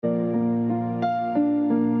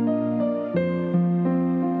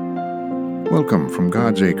Welcome from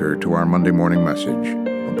God's Acre to our Monday morning message,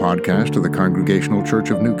 a podcast of the Congregational Church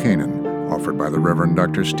of New Canaan, offered by the Reverend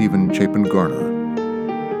Dr. Stephen Chapin Garner.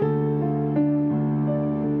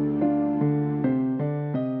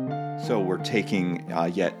 So we're taking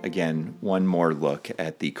yet again one more look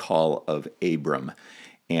at the call of Abram,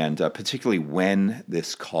 and particularly when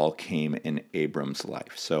this call came in Abram's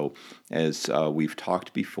life. So as we've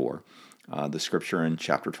talked before, the scripture in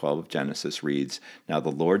chapter 12 of Genesis reads, "Now the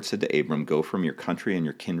Lord said to Abram, go from your country and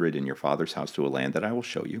your kindred and your father's house to a land that I will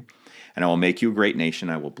show you, and I will make you a great nation.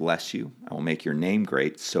 I will bless you. I will make your name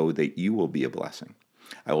great so that you will be a blessing.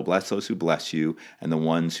 I will bless those who bless you, and the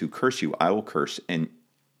ones who curse you I will curse, and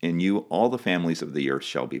in you all the families of the earth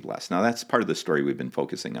shall be blessed." Now that's part of the story we've been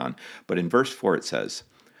focusing on. But in verse 4 it says,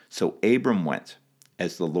 "So Abram went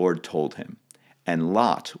as the Lord told him, and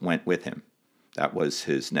Lot went with him." That was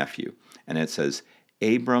his nephew. And it says,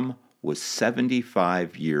 Abram was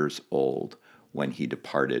 75 years old when he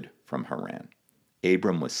departed from Haran.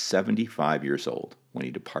 Abram was 75 years old when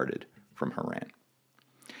he departed from Haran.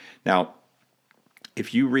 Now,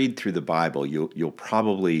 if you read through the Bible, you'll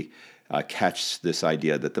probably catch this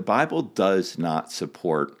idea that the Bible does not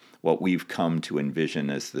support what we've come to envision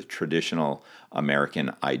as the traditional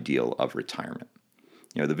American ideal of retirement.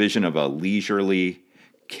 You know, the vision of a leisurely,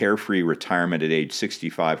 carefree retirement at age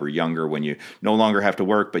 65 or younger, when you no longer have to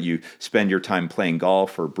work, but you spend your time playing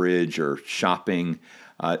golf or bridge or shopping.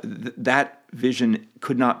 That vision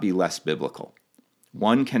could not be less biblical.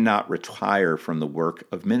 One cannot retire from the work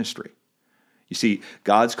of ministry. You see,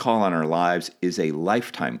 God's call on our lives is a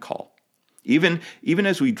lifetime call. Even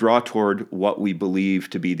as we draw toward what we believe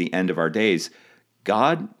to be the end of our days,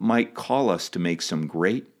 God might call us to make some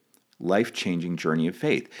great, life-changing journey of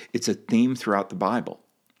faith. It's a theme throughout the Bible.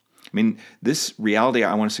 I mean, this reality,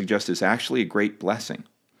 I want to suggest, is actually a great blessing.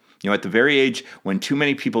 You know, at the very age when too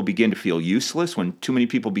many people begin to feel useless, when too many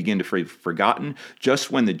people begin to feel forgotten,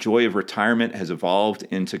 just when the joy of retirement has evolved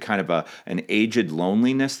into kind of an aged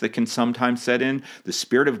loneliness that can sometimes set in, the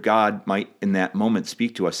Spirit of God might in that moment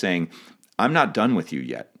speak to us saying, "I'm not done with you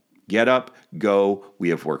yet. Get up, go, we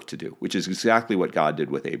have work to do," which is exactly what God did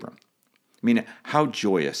with Abram. I mean, how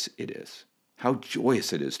joyous it is. How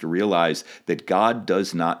joyous it is to realize that God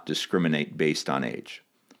does not discriminate based on age.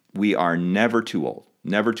 We are never too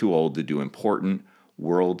old to do important,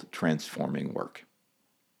 world-transforming work.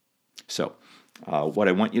 So, what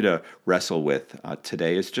I want you to wrestle with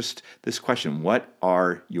today is just this question: what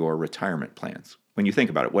are your retirement plans? When you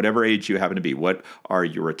think about it, whatever age you happen to be, what are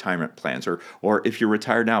your retirement plans? Or if you're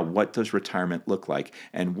retired now, what does retirement look like?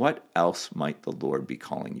 And what else might the Lord be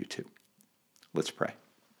calling you to? Let's pray.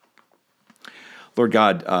 Lord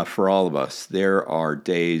God, for all of us, there are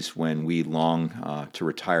days when we long to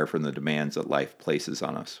retire from the demands that life places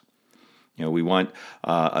on us. You know, we want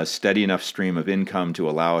a steady enough stream of income to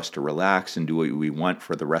allow us to relax and do what we want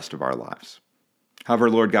for the rest of our lives. However,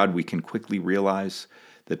 Lord God, we can quickly realize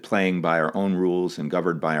that playing by our own rules and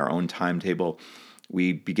governed by our own timetable,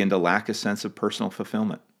 we begin to lack a sense of personal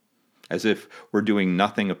fulfillment, as if we're doing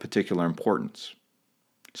nothing of particular importance.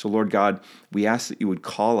 So, Lord God, we ask that you would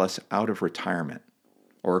call us out of retirement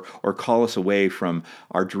or call us away from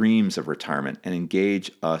our dreams of retirement and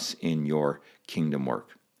engage us in your kingdom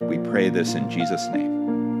work. We pray this in Jesus' name.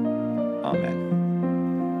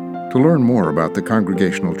 Amen. To learn more about the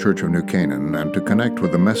Congregational Church of New Canaan and to connect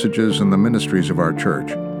with the messages and the ministries of our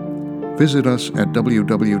church, visit us at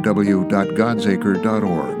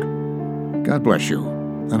www.godsacre.org. God bless you,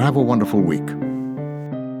 and have a wonderful week.